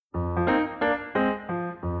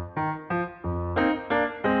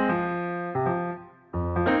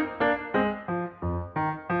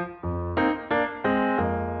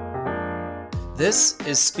This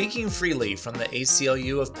is Speaking Freely from the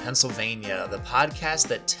ACLU of Pennsylvania, the podcast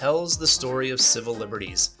that tells the story of civil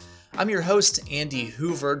liberties. I'm your host, Andy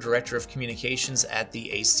Hoover, Director of Communications at the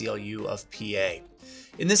ACLU of PA.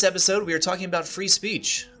 In this episode, we are talking about free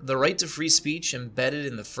speech. The right to free speech embedded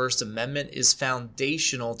in the First Amendment is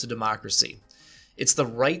foundational to democracy. It's the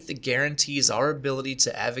right that guarantees our ability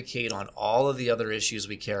to advocate on all of the other issues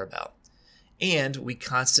we care about. And we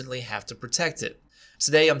constantly have to protect it.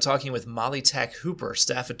 Today, I'm talking with Molly Tack Hooper,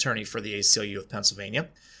 staff attorney for the ACLU of Pennsylvania.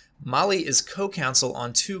 Molly is co-counsel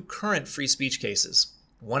on two current free speech cases,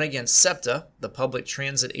 one against SEPTA, the public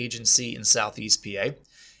transit agency in Southeast PA,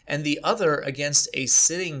 and the other against a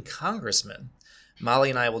sitting congressman. Molly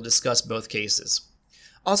and I will discuss both cases.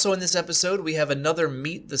 Also in this episode, we have another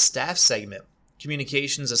Meet the Staff segment.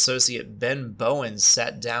 Communications Associate Ben Bowen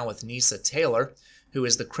sat down with Nisa Taylor, who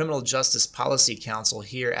is the Criminal Justice Policy Counsel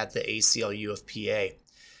here at the ACLU of PA.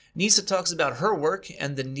 Nisa talks about her work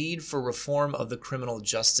and the need for reform of the criminal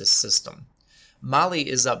justice system. Molly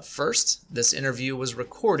is up first. This interview was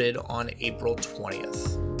recorded on April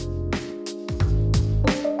 20th.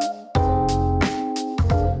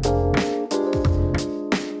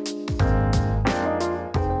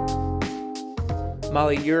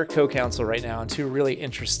 Molly, you're co-counsel right now on two really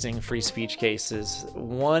interesting free speech cases.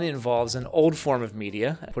 One involves an old form of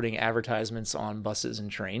media, putting advertisements on buses and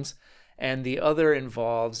trains, and the other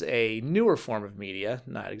involves a newer form of media,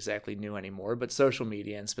 not exactly new anymore, but social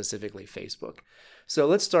media and specifically Facebook. So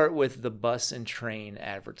let's start with the bus and train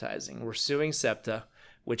advertising. We're suing SEPTA,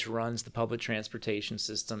 which runs the public transportation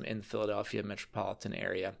system in the Philadelphia metropolitan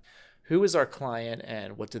area. Who is our client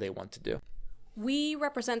and what do they want to do? We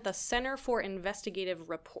represent the Center for Investigative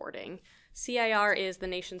Reporting. CIR is the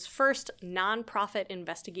nation's first nonprofit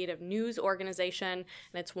investigative news organization, and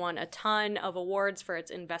it's won a ton of awards for its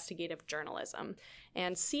investigative journalism.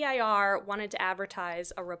 And CIR wanted to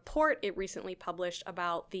advertise a report it recently published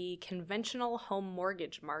about the conventional home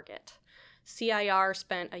mortgage market. CIR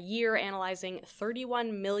spent a year analyzing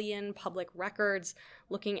 31 million public records,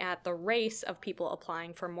 looking at the race of people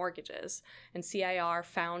applying for mortgages. And CIR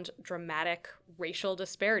found dramatic racial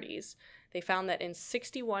disparities. They found that in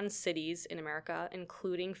 61 cities in America,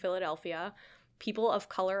 including Philadelphia, people of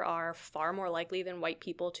color are far more likely than white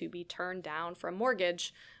people to be turned down for a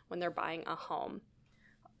mortgage when they're buying a home.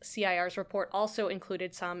 CIR's report also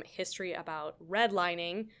included some history about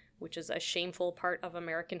redlining, which is a shameful part of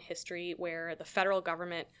American history where the federal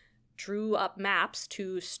government drew up maps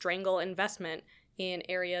to strangle investment in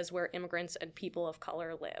areas where immigrants and people of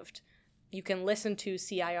color lived. You can listen to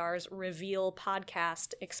CIR's Reveal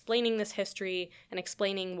podcast explaining this history and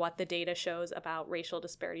explaining what the data shows about racial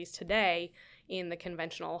disparities today in the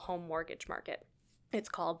conventional home mortgage market. It's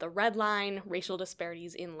called The Red Line: Racial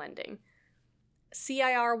Disparities in Lending.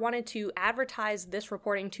 CIR wanted to advertise this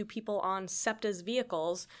reporting to people on SEPTA's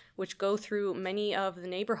vehicles, which go through many of the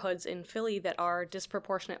neighborhoods in Philly that are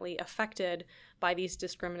disproportionately affected by these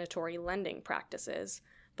discriminatory lending practices.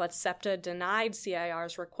 But SEPTA denied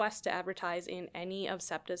CIR's request to advertise in any of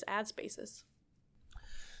SEPTA's ad spaces.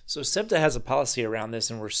 So SEPTA has a policy around this,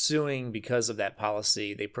 and we're suing because of that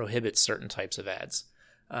policy. They prohibit certain types of ads.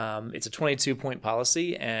 It's a 22-point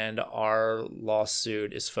policy, and our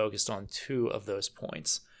lawsuit is focused on two of those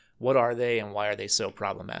points. What are they, and why are they so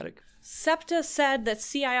problematic? SEPTA said that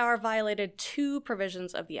CIR violated two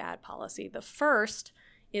provisions of the ad policy. The first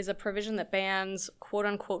is a provision that bans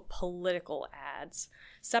quote-unquote political ads.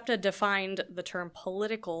 SEPTA defined the term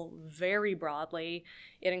political very broadly.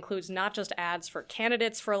 It includes not just ads for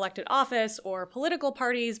candidates for elected office or political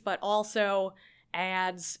parties, but also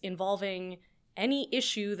ads involving any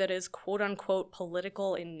issue that is quote-unquote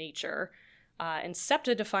political in nature. And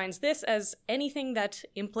SEPTA defines this as anything that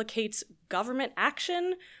implicates government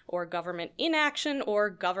action or government inaction or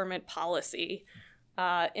government policy.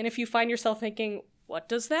 And if you find yourself thinking, what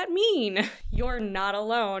does that mean? You're not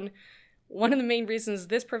alone. One of the main reasons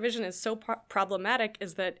this provision is so problematic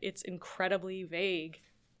is that it's incredibly vague.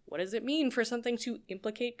 What does it mean for something to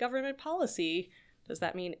implicate government policy? Does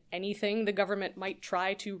that mean anything the government might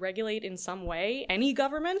try to regulate in some way? Any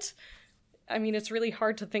government? I mean, it's really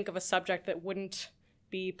hard to think of a subject that wouldn't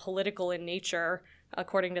be political in nature,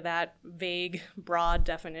 according to that vague, broad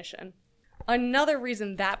definition. Another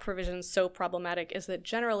reason that provision is so problematic is that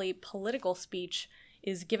generally political speech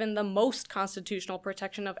is given the most constitutional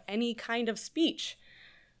protection of any kind of speech.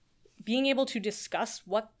 Being able to discuss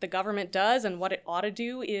what the government does and what it ought to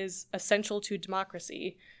do is essential to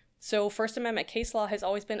democracy. So First Amendment case law has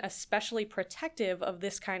always been especially protective of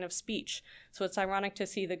this kind of speech. So it's ironic to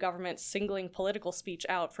see the government singling political speech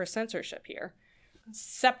out for censorship here.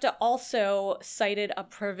 SEPTA also cited a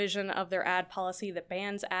provision of their ad policy that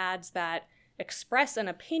bans ads that express an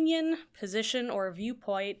opinion, position, or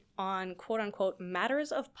viewpoint on quote-unquote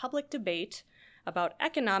matters of public debate about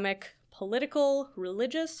economic, political,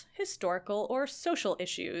 religious, historical, or social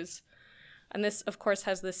issues. And this, of course,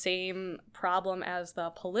 has the same problem as the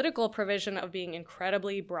political provision of being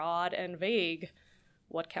incredibly broad and vague.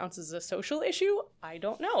 What counts as a social issue? I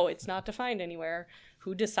don't know. It's not defined anywhere.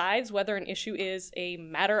 Who decides whether an issue is a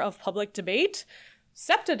matter of public debate?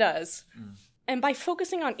 SEPTA does. And by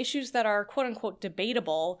focusing on issues that are quote-unquote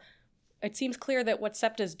debatable, it seems clear that what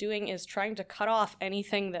SEPTA is doing is trying to cut off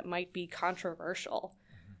anything that might be controversial.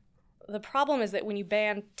 The problem is that when you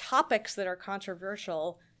ban topics that are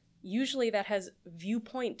controversial, usually that has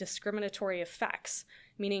viewpoint discriminatory effects,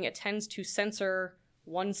 meaning it tends to censor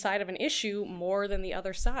one side of an issue more than the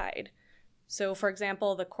other side. So, for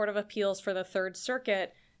example, the Court of Appeals for the Third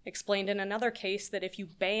Circuit explained in another case that if you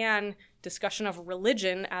ban discussion of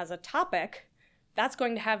religion as a topic, that's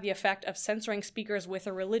going to have the effect of censoring speakers with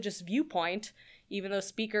a religious viewpoint, even though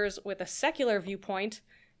speakers with a secular viewpoint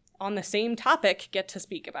on the same topic get to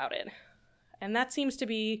speak about it. And that seems to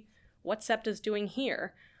be what SEPTA is doing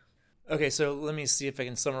here. Okay, so let me see if I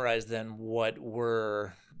can summarize then what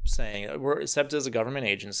we're saying. SEPTA is a government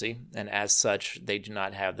agency, and as such, they do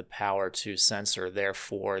not have the power to censor.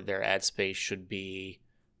 Therefore, their ad space should be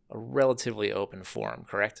a relatively open forum,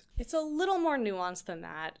 correct? It's a little more nuanced than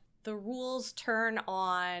that. The rules turn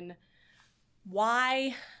on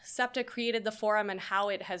why SEPTA created the forum and how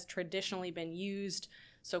it has traditionally been used.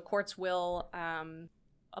 So courts will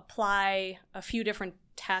apply a few different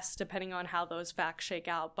tests depending on how those facts shake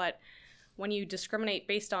out. But when you discriminate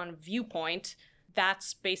based on viewpoint,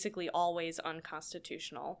 that's basically always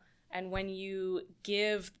unconstitutional. And when you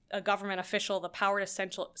give a government official the power to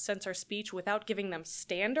censor speech without giving them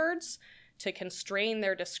standards to constrain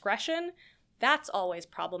their discretion, that's always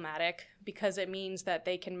problematic because it means that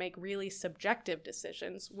they can make really subjective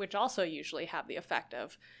decisions, which also usually have the effect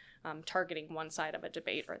of targeting one side of a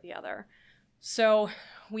debate or the other. So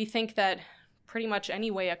we think that pretty much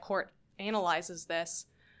any way a court analyzes this,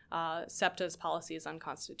 SEPTA's policy is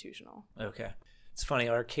unconstitutional. Okay. It's funny,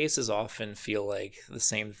 our cases often feel like the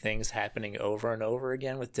same things happening over and over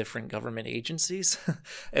again with different government agencies.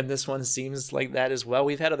 And this one seems like that as well.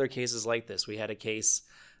 We've had other cases like this. We had a case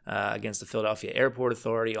against the Philadelphia Airport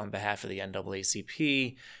Authority on behalf of the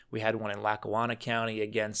NAACP. We had one in Lackawanna County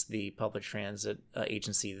against the public transit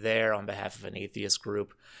agency there on behalf of an atheist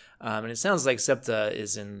group. And it sounds like SEPTA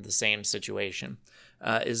is in the same situation.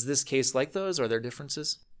 Is this case like those? Are there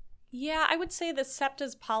differences? Yeah, I would say that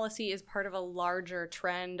SEPTA's policy is part of a larger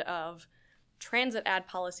trend of transit ad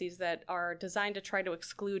policies that are designed to try to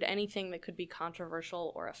exclude anything that could be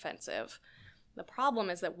controversial or offensive. The problem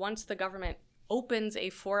is that once the government opens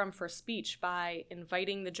a forum for speech by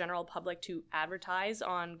inviting the general public to advertise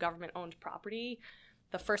on government-owned property,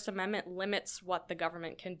 the First Amendment limits what the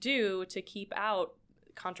government can do to keep out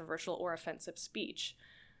controversial or offensive speech.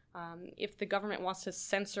 If the government wants to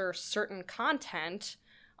censor certain content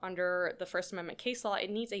under the First Amendment case law, it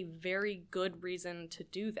needs a very good reason to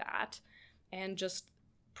do that. And just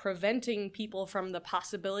preventing people from the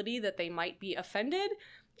possibility that they might be offended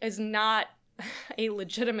is not a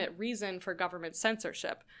legitimate reason for government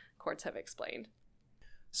censorship, courts have explained.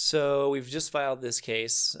 So we've just filed this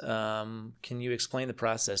case. Can you explain the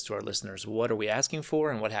process to our listeners? What are we asking for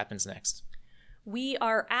and what happens next? We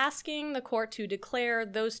are asking the court to declare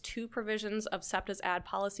those two provisions of SEPTA's ad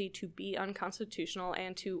policy to be unconstitutional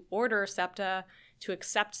and to order SEPTA to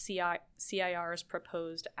accept CIR's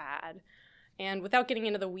proposed ad. And without getting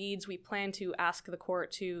into the weeds, we plan to ask the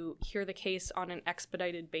court to hear the case on an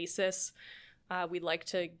expedited basis. We'd like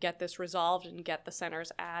to get this resolved and get the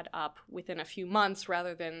center's ad up within a few months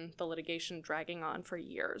rather than the litigation dragging on for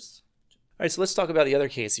years. All right, so let's talk about the other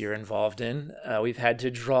case you're involved in. We've had to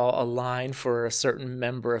draw a line for a certain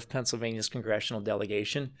member of Pennsylvania's congressional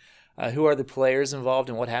delegation. Who are the players involved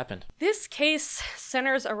and what happened? This case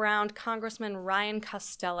centers around Congressman Ryan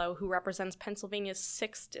Costello, who represents Pennsylvania's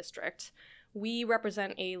 6th district. We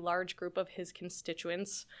represent a large group of his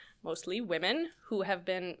constituents, mostly women, who have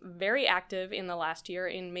been very active in the last year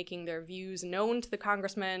in making their views known to the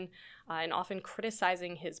congressman and often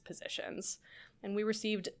criticizing his positions. And we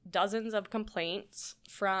received dozens of complaints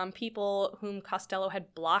from people whom Costello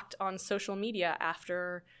had blocked on social media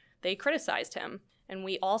after they criticized him. And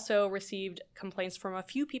we also received complaints from a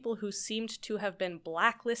few people who seemed to have been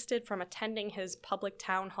blacklisted from attending his public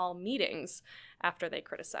town hall meetings after they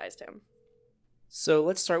criticized him. So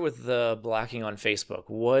let's start with the blocking on Facebook.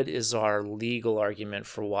 What is our legal argument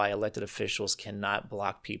for why elected officials cannot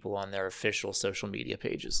block people on their official social media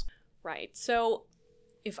pages? Right. So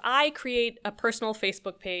if I create a personal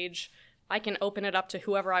Facebook page, I can open it up to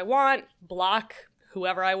whoever I want, block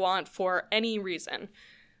whoever I want for any reason.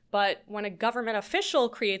 But when a government official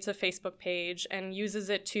creates a Facebook page and uses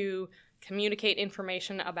it to communicate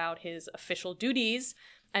information about his official duties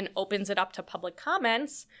and opens it up to public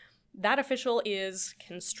comments, that official is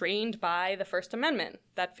constrained by the First Amendment.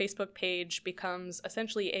 That Facebook page becomes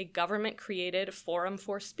essentially a government-created forum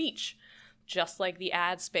for speech, just like the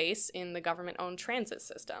ad space in the government-owned transit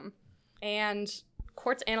system. And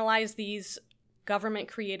courts analyze these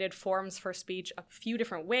government-created forums for speech a few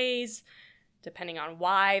different ways, depending on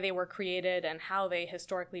why they were created and how they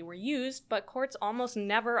historically were used, but courts almost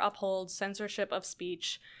never uphold censorship of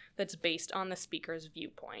speech that's based on the speaker's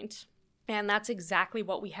viewpoint. And that's exactly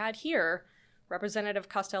what we had here. Representative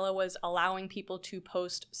Costello was allowing people to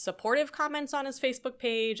post supportive comments on his Facebook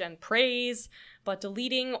page and praise, but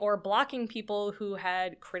deleting or blocking people who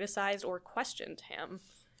had criticized or questioned him.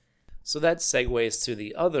 So that segues to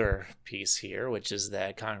the other piece here, which is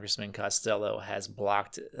that Congressman Costello has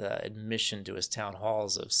blocked admission to his town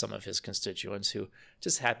halls of some of his constituents who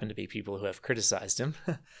just happen to be people who have criticized him.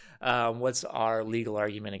 What's our legal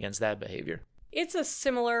argument against that behavior? It's a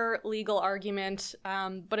similar legal argument,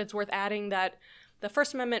 but it's worth adding that the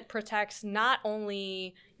First Amendment protects not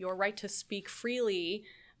only your right to speak freely,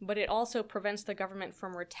 but it also prevents the government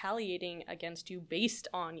from retaliating against you based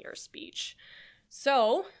on your speech.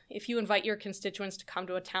 So, if you invite your constituents to come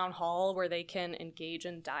to a town hall where they can engage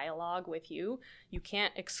in dialogue with you, you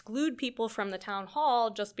can't exclude people from the town hall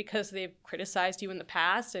just because they've criticized you in the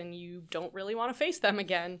past and you don't really want to face them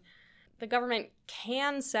again. The government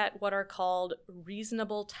can set what are called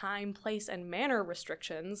reasonable time, place, and manner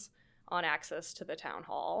restrictions on access to the town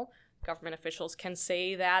hall. Government officials can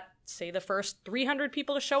say that, say, the first 300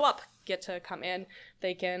 people to show up get to come in.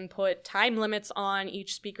 They can put time limits on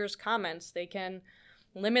each speaker's comments. They can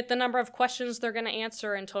limit the number of questions they're going to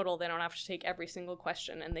answer in total. They don't have to take every single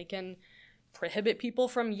question. And they can prohibit people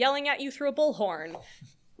from yelling at you through a bullhorn.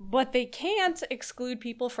 But they can't exclude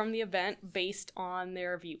people from the event based on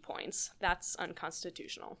their viewpoints. That's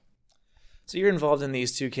unconstitutional. So you're involved in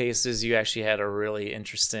these two cases. You actually had a really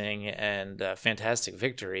interesting and fantastic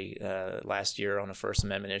victory last year on a First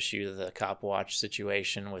Amendment issue, the Cop Watch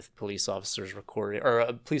situation with police officers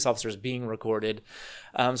being recorded.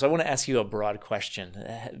 So I want to ask you a broad question.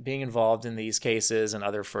 Being involved in these cases and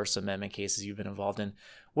other First Amendment cases you've been involved in,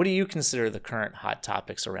 what do you consider the current hot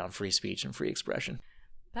topics around free speech and free expression?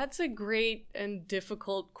 That's a great and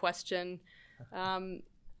difficult question.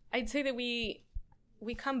 I'd say that we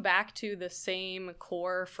come back to the same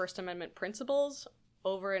core First Amendment principles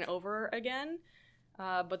over and over again,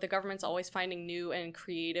 but the government's always finding new and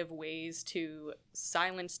creative ways to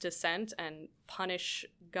silence dissent and punish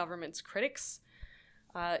government's critics.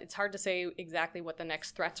 It's hard to say exactly what the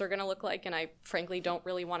next threats are going to look like, and I frankly don't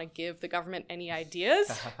really want to give the government any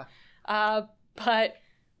ideas. But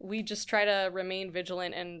we just try to remain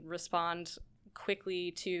vigilant and respond quickly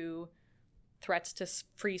to threats to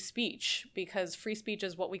free speech, because free speech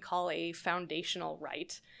is what we call a foundational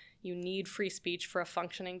right. You need free speech for a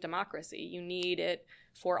functioning democracy. You need it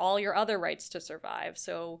for all your other rights to survive.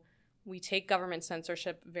 So we take government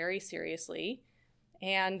censorship very seriously,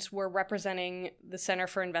 and we're representing the Center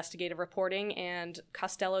for Investigative Reporting and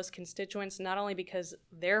Costello's constituents, not only because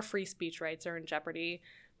their free speech rights are in jeopardy,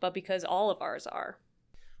 but because all of ours are.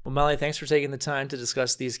 Well, Molly, thanks for taking the time to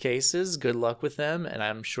discuss these cases. Good luck with them, and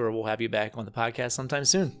I'm sure we'll have you back on the podcast sometime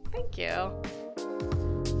soon. Thank you.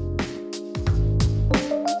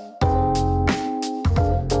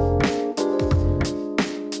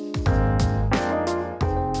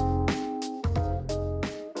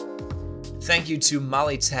 Thank you to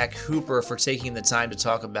Molly Tack Hooper for taking the time to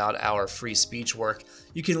talk about our free speech work.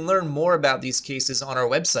 You can learn more about these cases on our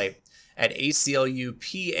website at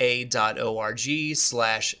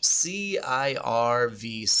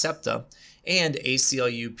aclupa.org/CIRV-SEPTA and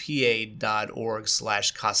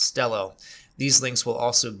aclupa.org/Costello. These links will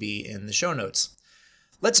also be in the show notes.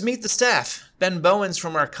 Let's meet the staff. Ben Bowens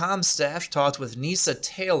from our comms staff talked with Nisa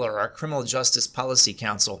Taylor, our Criminal Justice Policy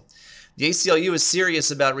Counsel. The ACLU is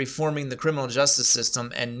serious about reforming the criminal justice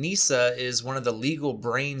system, and Nisa is one of the legal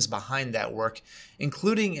brains behind that work,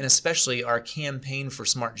 including and especially our Campaign for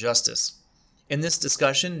Smart Justice. In this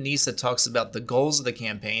discussion, Nisa talks about the goals of the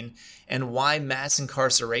campaign and why mass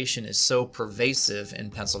incarceration is so pervasive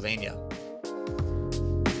in Pennsylvania.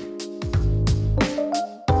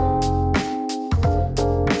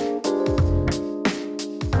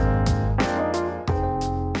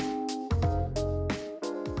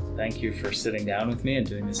 thank you for sitting down with me and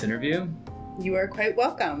doing this interview. You are quite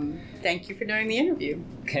welcome. Thank you for doing the interview.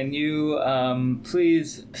 Can you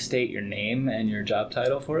please state your name and your job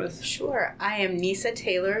title for us? Sure. I am Nisa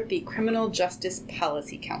Taylor, the Criminal Justice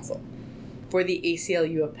Policy Counsel for the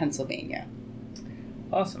ACLU of Pennsylvania.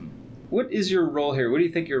 Awesome. What is your role here? What do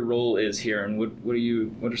you think your role is here, and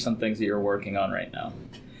what are some things that you're working on right now?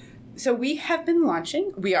 So we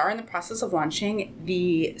are in the process of launching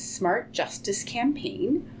the Smart Justice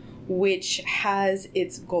Campaign, which has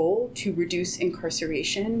its goal to reduce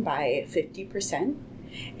incarceration by 50%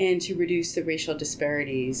 and to reduce the racial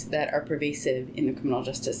disparities that are pervasive in the criminal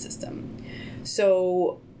justice system.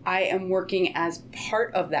 So I am working as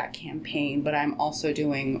part of that campaign, but I'm also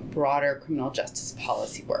doing broader criminal justice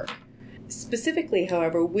policy work. Specifically,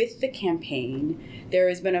 however, with the campaign, there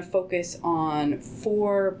has been a focus on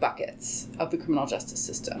 4 buckets of the criminal justice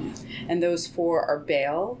system. And those 4 are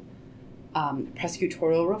bail,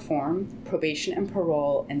 prosecutorial reform, probation and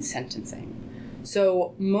parole, and sentencing.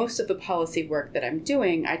 So most of the policy work that I'm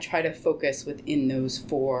doing, I try to focus within those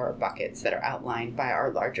 4 buckets that are outlined by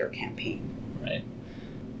our larger campaign. Right.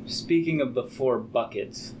 Speaking of the 4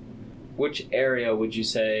 buckets, which area would you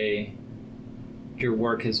say your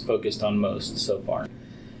work has focused on most so far?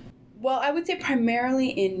 Well, I would say primarily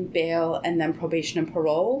in bail and then probation and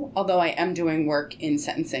parole, although I am doing work in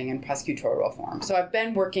sentencing and prosecutorial reform. So I've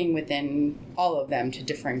been working within all of them to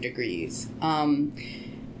differing degrees.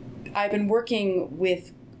 I've been working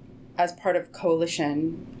as part of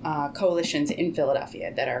coalitions in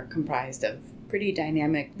Philadelphia that are comprised of pretty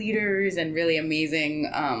dynamic leaders and really amazing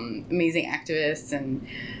activists. And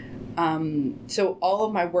so all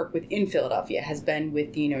of my work within Philadelphia has been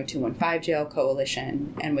with the 215 Jail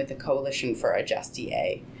Coalition and with the Coalition for a Just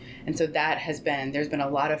DA. And so there's been a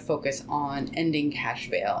lot of focus on ending cash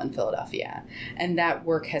bail in Philadelphia. And that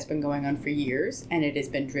work has been going on for years, and it has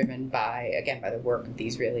been driven by the work of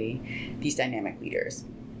these dynamic leaders.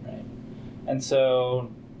 Right. And so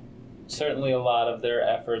certainly a lot of their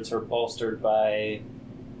efforts are bolstered by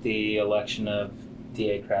the election of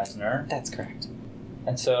DA Krasner. That's correct.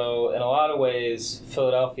 And so, in a lot of ways,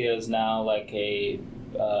 Philadelphia is now like a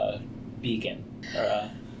beacon.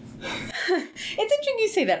 It's interesting you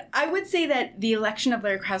say that. I would say that the election of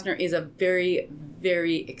Larry Krasner is a very,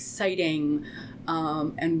 very exciting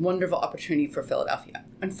and wonderful opportunity for Philadelphia.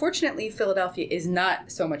 Unfortunately, Philadelphia is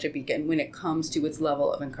not so much a beacon when it comes to its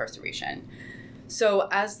level of incarceration. So,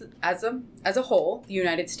 as a whole, the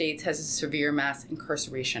United States has a severe mass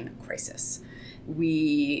incarceration crisis.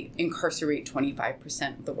 We incarcerate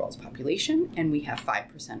 25% of the world's population, and we have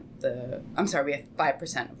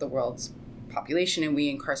 5% of the world's population, and we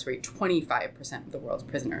incarcerate 25% of the world's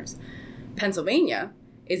prisoners. Pennsylvania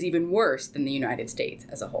is even worse than the United States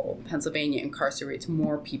as a whole. Pennsylvania incarcerates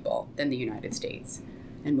more people than the United States.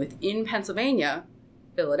 And within Pennsylvania,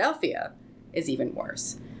 Philadelphia is even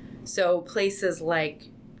worse. So places like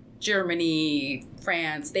Germany,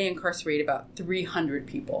 France, they incarcerate about 300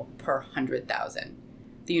 people per 100,000.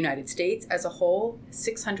 The United States as a whole,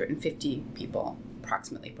 650 people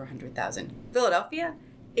approximately per 100,000. Philadelphia,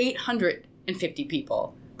 850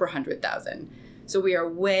 people per 100,000. So we are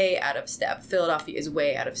way out of step. Philadelphia is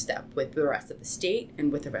way out of step with the rest of the state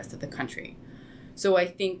and with the rest of the country. So I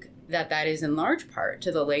think that is in large part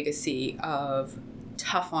to the legacy of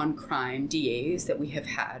tough on crime DAs that we have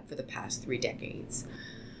had for the past 3 decades.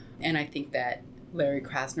 And I think that Larry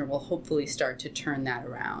Krasner will hopefully start to turn that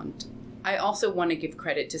around. I also want to give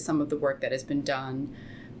credit to some of the work that has been done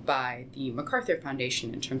by the MacArthur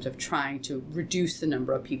Foundation in terms of trying to reduce the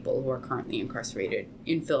number of people who are currently incarcerated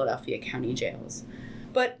in Philadelphia county jails.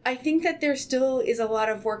 But I think that there still is a lot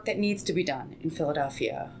of work that needs to be done in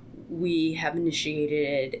Philadelphia. We have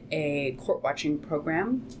initiated a court watching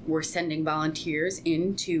program. We're sending volunteers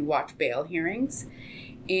in to watch bail hearings.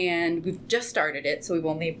 And we've just started it, so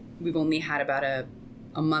we've only had about a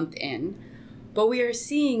month in. But we are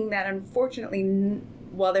seeing that, unfortunately,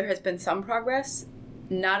 while there has been some progress,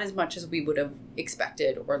 not as much as we would have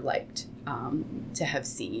expected or liked to have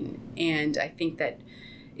seen. And I think that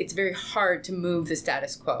it's very hard to move the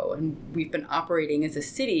status quo. And we've been operating as a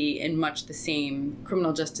city in much the same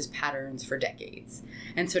criminal justice patterns for decades.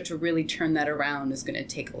 And so to really turn that around is going to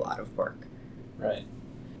take a lot of work. Right.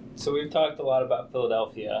 So we've talked a lot about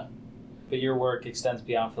Philadelphia, but your work extends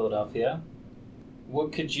beyond Philadelphia.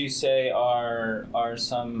 What could you say are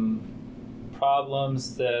some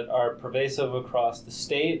problems that are pervasive across the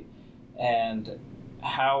state, and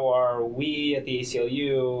how are we at the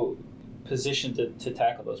ACLU positioned to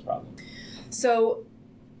tackle those problems? So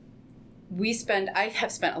I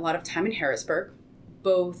have spent a lot of time in Harrisburg,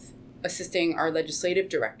 both assisting our legislative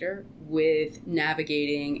director with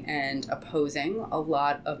navigating and opposing a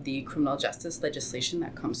lot of the criminal justice legislation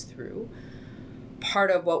that comes through.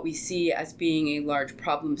 Part of what we see as being a large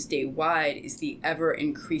problem statewide is the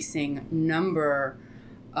ever-increasing number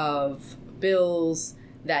of bills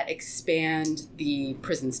that expand the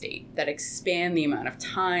prison state, that expand the amount of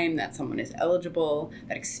time that someone is eligible,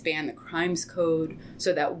 that expand the crimes code,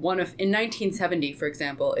 so that in 1970, for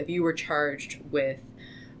example, if you were charged with,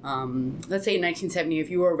 let's say in 1970,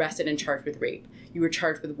 if you were arrested and charged with rape, you were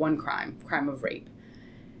charged with one crime of rape.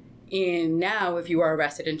 And now, if you are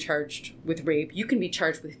arrested and charged with rape, you can be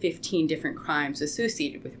charged with 15 different crimes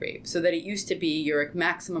associated with rape. So that it used to be your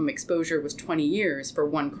maximum exposure was 20 years for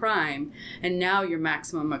one crime, and now your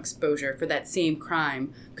maximum exposure for that same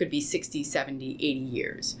crime could be 60, 70, 80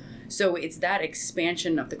 years. So it's that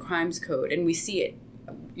expansion of the crimes code, and we see it.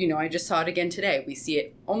 I just saw it again today. We see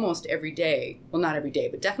it almost every day. Well, not every day,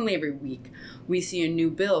 but definitely every week. We see a new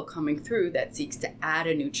bill coming through that seeks to add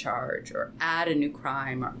a new charge or add a new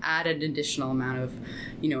crime or add an additional amount of,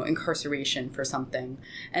 incarceration for something.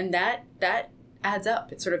 And that adds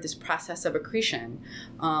up. It's sort of this process of accretion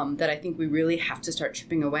that I think we really have to start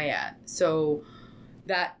chipping away at. So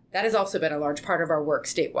that has also been a large part of our work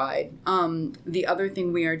statewide. The other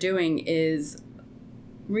thing we are doing is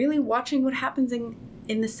really watching what happens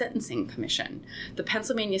in the Sentencing Commission. The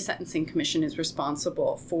Pennsylvania Sentencing Commission is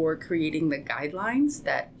responsible for creating the guidelines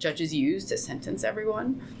that judges use to sentence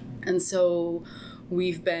everyone. And so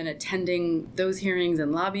we've been attending those hearings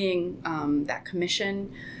and lobbying that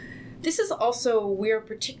commission. This is also, we are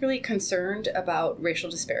particularly concerned about racial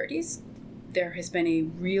disparities. There has been a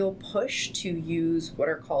real push to use what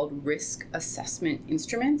are called risk assessment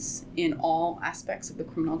instruments in all aspects of the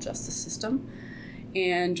criminal justice system.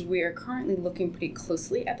 And we are currently looking pretty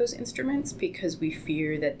closely at those instruments because we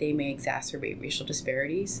fear that they may exacerbate racial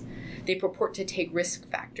disparities. They purport to take risk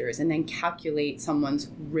factors and then calculate someone's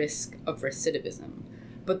risk of recidivism.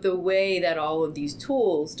 But the way that all of these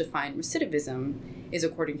tools define recidivism is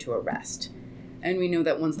according to arrest. And we know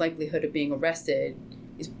that one's likelihood of being arrested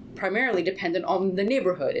is primarily dependent on the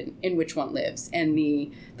neighborhood in which one lives and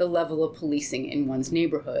the level of policing in one's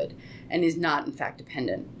neighborhood, and is not in fact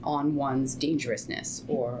dependent on one's dangerousness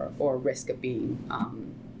or risk of being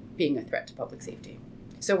a threat to public safety.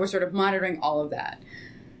 So we're sort of monitoring all of that.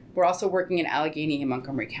 We're also working in Allegheny and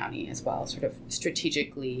Montgomery County as well, sort of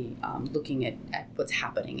strategically looking at what's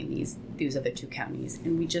happening in these other two counties.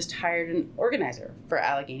 And we just hired an organizer for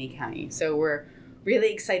Allegheny County. So we're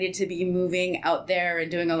really excited to be moving out there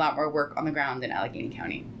and doing a lot more work on the ground in Allegheny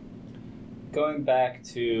County. Going back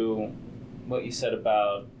to what you said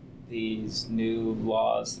about these new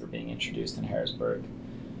laws that are being introduced in Harrisburg,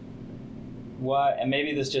 and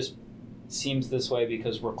maybe this just seems this way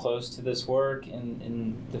because we're close to this work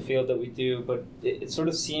in the field that we do, but it sort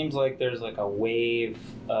of seems like there's like a wave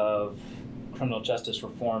of criminal justice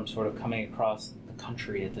reform sort of coming across the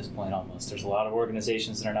country at this point almost. There's a lot of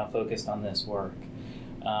organizations that are now focused on this work,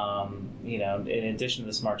 in addition to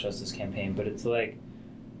the Smart Justice Campaign. But it's like,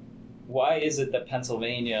 why is it that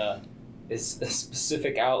Pennsylvania is a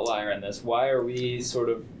specific outlier in this? Why are we sort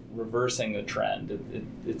of reversing the trend?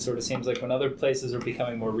 It sort of seems like when other places are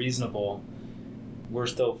becoming more reasonable, we're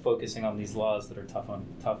still focusing on these laws that are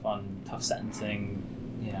tough sentencing.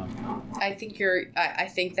 I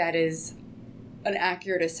think that is an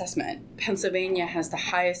accurate assessment. Pennsylvania has the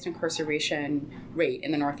highest incarceration rate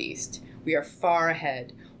in the Northeast. We are far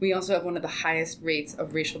ahead. We also have one of the highest rates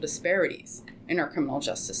of racial disparities in our criminal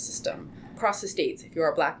justice system. Across the states, if you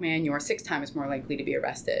are a black man, you are 6 times more likely to be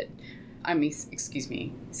arrested.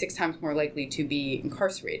 6 times more likely to be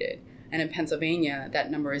incarcerated. And in Pennsylvania,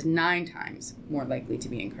 that number is 9 times more likely to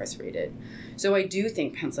be incarcerated. So I do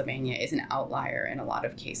think Pennsylvania is an outlier in a lot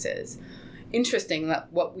of cases. Interesting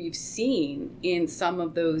that what we've seen in some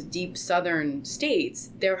of those deep southern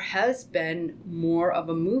states, there has been more of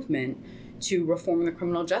a movement to reform the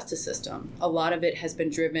criminal justice system. A lot of it has been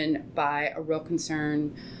driven by a real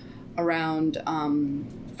concern around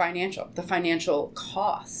the financial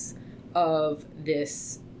costs of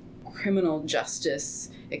this criminal justice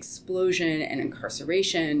explosion and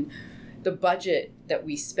incarceration. The budget that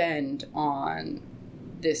we spend on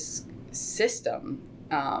this system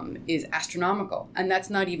is astronomical. And that's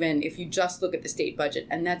not even, if you just look at the state budget,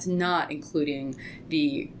 and that's not including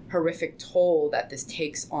the horrific toll that this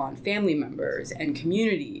takes on family members and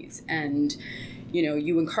communities. And,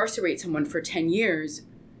 you incarcerate someone for 10 years,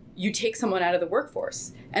 you take someone out of the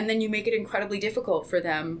workforce, and then you make it incredibly difficult for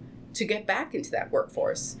them to get back into that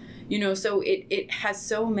workforce. So it has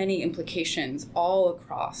so many implications all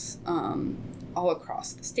across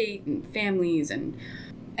the state and families and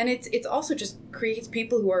And it's also just creates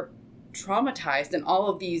people who are traumatized in all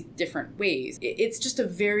of these different ways. It's just a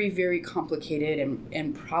very, very complicated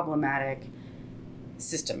and problematic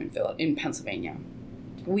system in Pennsylvania.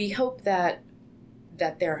 We hope that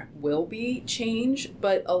there will be change,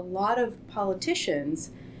 but a lot of politicians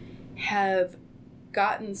have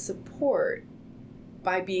gotten support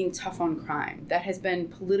by being tough on crime. That has been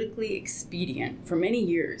politically expedient for many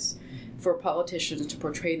years for politicians to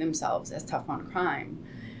portray themselves as tough on crime.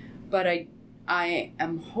 But I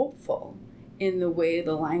am hopeful in the way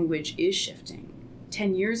the language is shifting.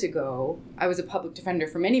 10 years ago, I was a public defender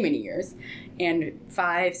for many, many years, and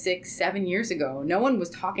 5, 6, 7 years ago, no one was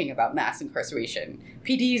talking about mass incarceration.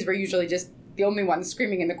 PDs were usually just the only ones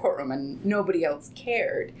screaming in the courtroom, and nobody else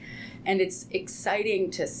cared. And it's exciting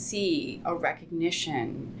to see a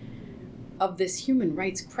recognition of this human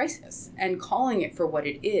rights crisis and calling it for what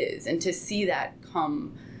it is, and to see that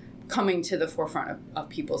coming to the forefront of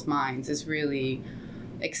people's minds is really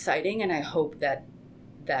exciting. And I hope that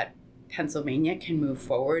Pennsylvania can move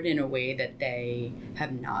forward in a way that they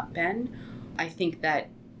have not been. I think that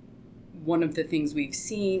one of the things we've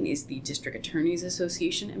seen is the District Attorneys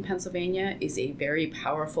Association in Pennsylvania is a very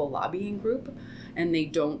powerful lobbying group, and they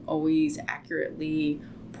don't always accurately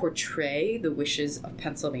portray the wishes of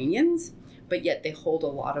Pennsylvanians, but yet they hold a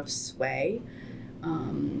lot of sway.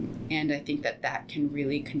 And I think that can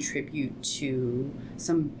really contribute to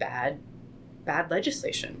some bad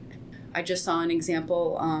legislation. I just saw an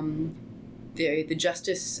example, the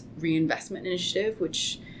Justice Reinvestment Initiative,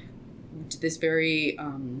 which this very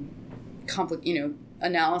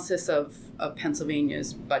analysis of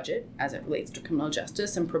Pennsylvania's budget as it relates to criminal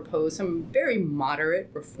justice, and proposed some very moderate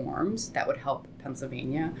reforms that would help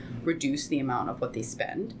Pennsylvania reduce the amount of what they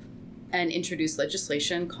spend, and introduce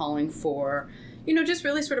legislation calling for just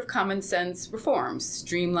really sort of common sense reforms,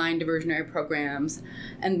 streamlined diversionary programs.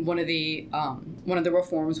 And one of the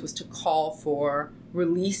reforms was to call for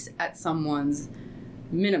release at someone's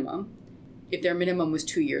minimum if their minimum was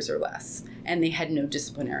 2 years or less, and they had no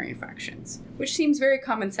disciplinary infractions, which seems very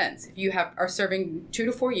common sense. If you are serving 2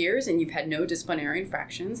 to 4 years and you've had no disciplinary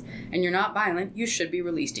infractions and you're not violent, you should be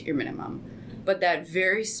released at your minimum. But that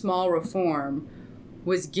very small reform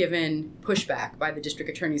was given pushback by the District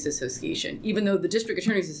Attorneys Association, even though the District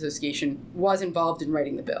Attorneys Association was involved in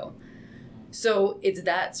writing the bill. So it's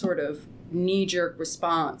that sort of knee-jerk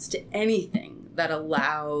response to anything that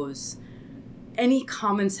allows any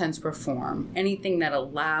common sense reform, anything that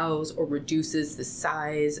allows or reduces the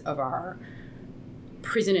size of our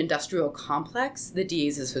prison industrial complex, the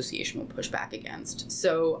DA's Association will push back against.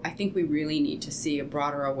 So I think we really need to see a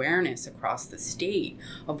broader awareness across the state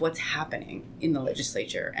of what's happening in the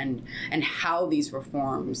legislature and how these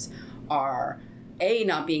reforms are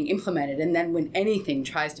not being implemented, and then when anything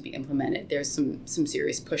tries to be implemented, there's some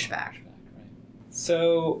serious pushback.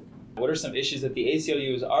 So what are some issues that the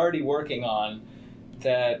ACLU is already working on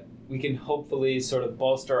that we can hopefully sort of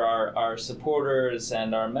bolster our supporters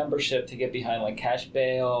and our membership to get behind, like cash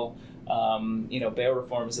bail? Bail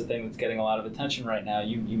reform is a thing that's getting a lot of attention right now.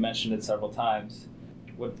 You mentioned it several times.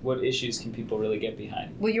 What issues can people really get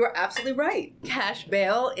behind? Well, you are absolutely right. Cash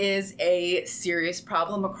bail is a serious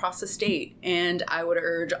problem across the state, and I would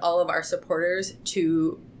urge all of our supporters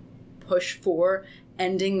to push for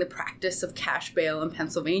ending the practice of cash bail in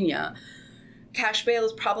Pennsylvania. Cash bail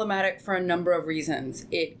is problematic for a number of reasons.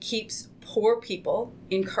 It keeps poor people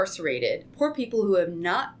incarcerated, poor people who have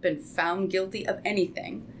not been found guilty of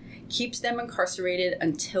anything, keeps them incarcerated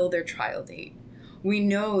until their trial date. We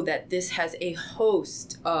know that this has a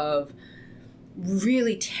host of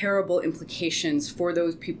really terrible implications for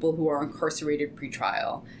those people who are incarcerated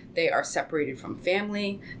pretrial. They are separated from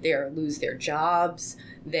family, they lose their jobs,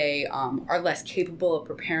 they are less capable of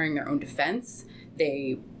preparing their own defense.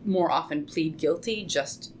 They more often plead guilty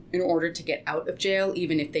just in order to get out of jail,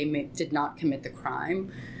 even if they did not commit the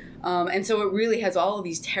crime. And so it really has all of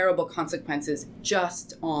these terrible consequences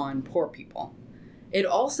just on poor people. It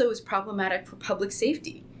also is problematic for public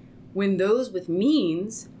safety. When those with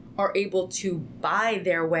means are able to buy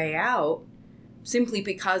their way out simply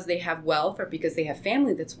because they have wealth or because they have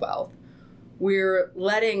family that's wealth, we're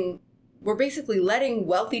basically letting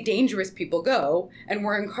wealthy, dangerous people go, and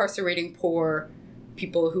we're incarcerating poor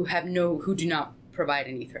people who do not provide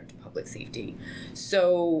any threat to public safety.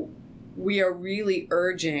 So we are really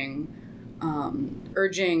urging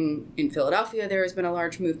in Philadelphia, there has been a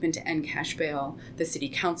large movement to end cash bail. The city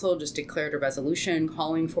council just declared a resolution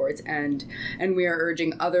calling for its end, and we are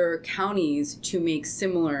urging other counties to make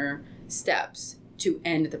similar steps to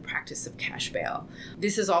end the practice of cash bail.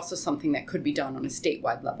 This is also something that could be done on a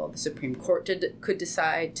statewide level. The Supreme Court could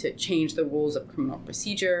decide to change the rules of criminal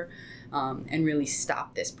procedure and really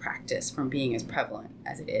stop this practice from being as prevalent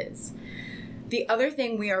as it is. The other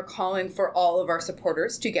thing we are calling for all of our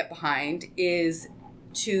supporters to get behind is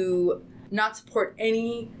to not support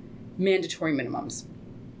any mandatory minimums.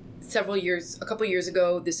 A couple years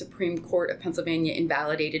ago, the Supreme Court of Pennsylvania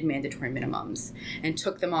invalidated mandatory minimums and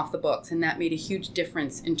took them off the books, and that made a huge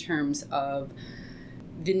difference in terms of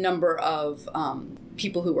the number of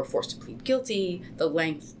people who were forced to plead guilty, the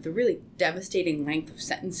really devastating length of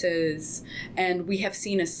sentences, and we have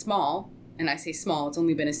seen a small, and I say small, it's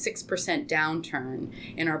only been a 6% downturn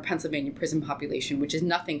in our Pennsylvania prison population, which is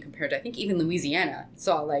nothing compared to, I think even Louisiana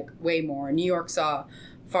saw way more, New York saw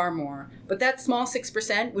far more. But that small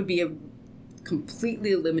 6% would be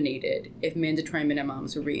completely eliminated if mandatory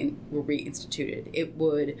minimums were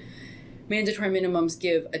reinstituted. Mandatory minimums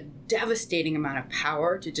give a devastating amount of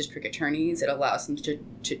power to district attorneys. It allows them to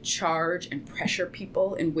charge and pressure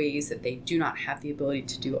people in ways that they do not have the ability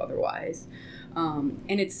to do otherwise. And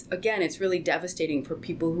it's really devastating for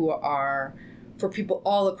people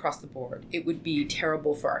all across the board. It would be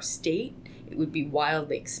terrible for our state. It would be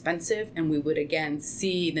wildly expensive, and we would again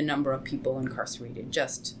see the number of people incarcerated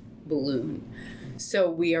just balloon.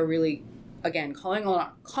 So we are really, again, calling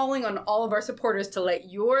on all of our supporters to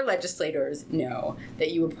let your legislators know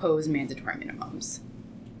that you oppose mandatory minimums.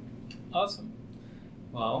 Awesome.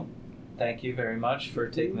 Well, thank you very much for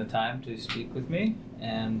taking the time to speak with me,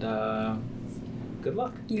 and good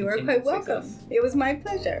luck. You are quite welcome. It was my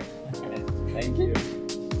pleasure. Okay. Thank you.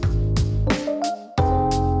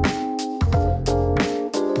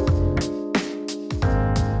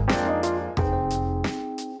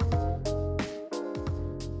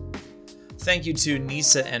 Thank you to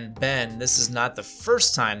Nisa and Ben. This is not the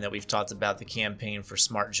first time that we've talked about the campaign for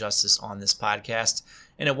smart justice on this podcast,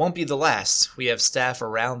 and it won't be the last. We have staff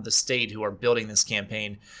around the state who are building this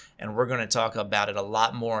campaign, and we're going to talk about it a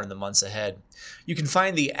lot more in the months ahead. You can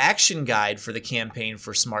find the action guide for the campaign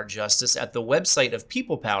for smart justice at the website of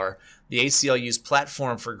People Power, the ACLU's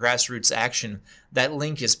platform for grassroots action. That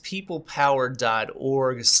link is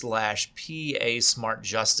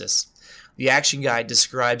peoplepower.org/PA-SmartJustice. The action guide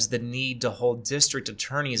describes the need to hold district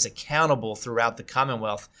attorneys accountable throughout the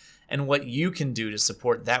Commonwealth and what you can do to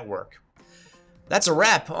support that work. That's a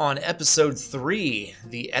wrap on episode 3.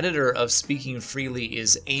 The editor of Speaking Freely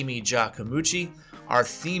is Amy Giacomucci. Our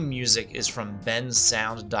theme music is from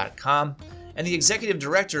bensound.com. And the executive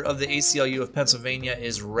director of the ACLU of Pennsylvania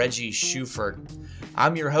is Reggie Shuford.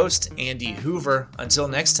 I'm your host, Andy Hoover. Until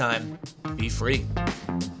next time, be free.